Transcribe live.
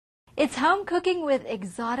It's home cooking with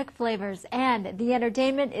exotic flavors, and the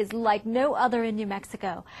entertainment is like no other in New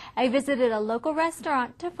Mexico. I visited a local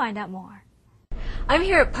restaurant to find out more. I'm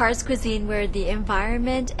here at Par's Cuisine, where the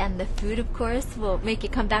environment and the food, of course, will make you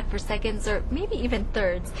come back for seconds or maybe even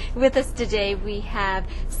thirds. With us today, we have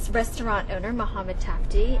restaurant owner Mohammed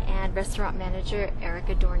Tafti and restaurant manager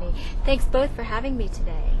Erica Dorney. Thanks both for having me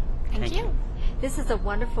today. Thank you. This is a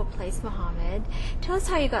wonderful place, Mohammed. Tell us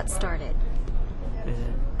how you got started.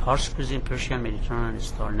 Par's Cuisine Persian Mediterranean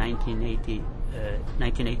started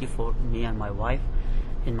 1984. Me and my wife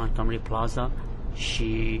in Montgomery Plaza.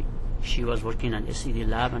 She was working at SED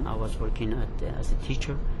lab, and I was working as a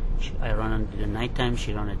teacher. I run at the nighttime,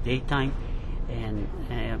 she run at daytime, and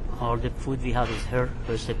all the food we have is her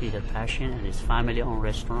recipe, her passion, and it's family-owned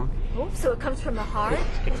restaurant. Oh, so it comes from the heart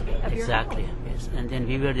of your Exactly, home. yes. And then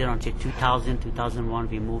we were there until 2000, 2001.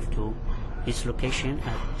 We moved to this location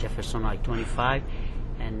at Jefferson I-25,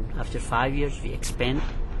 and after 5 years we expand.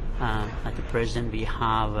 At the present we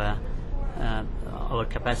have our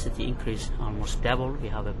capacity increased almost double. We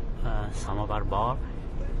have some of our bar,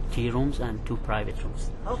 tea rooms, and 2 private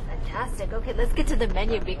rooms. Oh, fantastic. Okay, let's get to the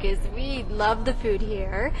menu because we love the food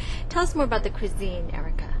here. Tell us more about the cuisine,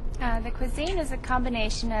 Erica. The cuisine is a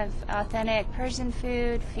combination of authentic Persian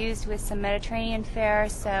food fused with some Mediterranean fare.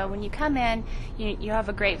 So when you come in, you have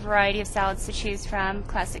a great variety of salads to choose from,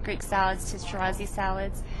 classic Greek salads to Shirazi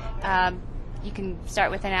salads. You can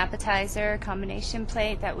start with an appetizer combination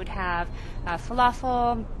plate that would have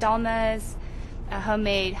falafel, dolmas,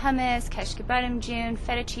 homemade hummus, keshkebab june,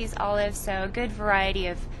 feta cheese, olives, so a good variety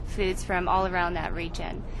of foods from all around that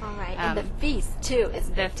region. All right, and the feast, too, is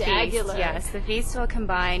spectacular. Yes, the feast will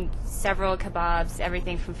combine several kebabs,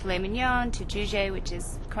 everything from filet mignon to juje, which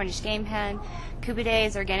is Cornish game hen. Kubide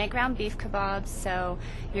is organic ground beef kebabs, so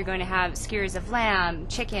you're going to have skewers of lamb,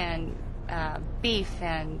 chicken, beef,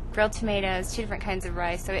 and grilled tomatoes, 2 different kinds of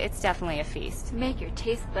rice, so it's definitely a feast. To make your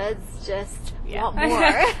taste buds just want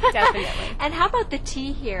more. Definitely. And how about the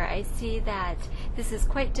tea here? I see that this is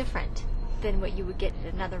quite different than what you would get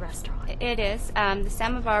at another restaurant. It is. The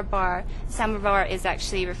samovar bar is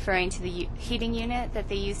actually referring to the heating unit that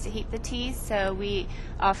they use to heat the teas, so we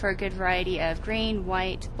offer a good variety of green,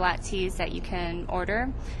 white, black teas that you can order,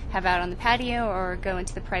 have out on the patio, or go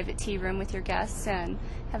into the private tea room with your guests and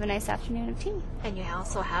have a nice afternoon of tea. And you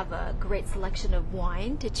also have a great selection of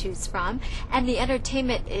wine to choose from, and the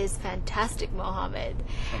entertainment is fantastic, Mohammed.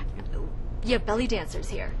 You have belly dancers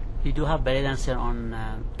here. We do have belly dancer on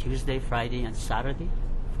Tuesday, Friday, and Saturday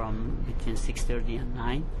from between 6:30 and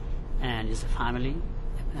 9, and it's a family.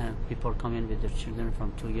 People come in with their children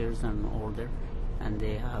from 2 years and older, and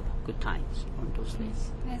they have good times on those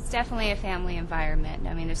days. It's definitely a family environment.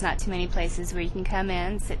 I mean, there's not too many places where you can come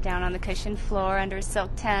in, sit down on the cushioned floor under a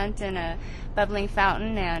silk tent and a bubbling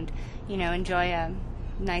fountain and, enjoy a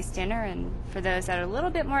nice dinner. And for those that are a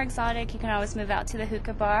little bit more exotic, you can always move out to the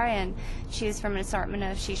hookah bar and choose from an assortment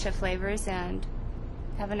of shisha flavors and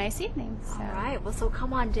have a nice evening. So. All right. Well, so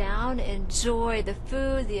come on down, enjoy the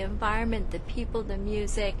food, the environment, the people, the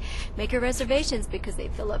music. Make your reservations because they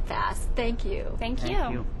fill up fast. Thank you. Thank you.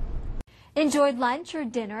 Thank you. Enjoyed lunch or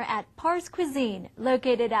dinner at Par's Cuisine,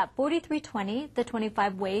 located at 4320 the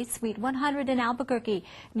 25 Way, Suite 100 in Albuquerque.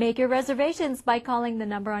 Make your reservations by calling the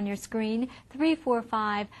number on your screen,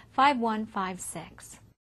 345-5156.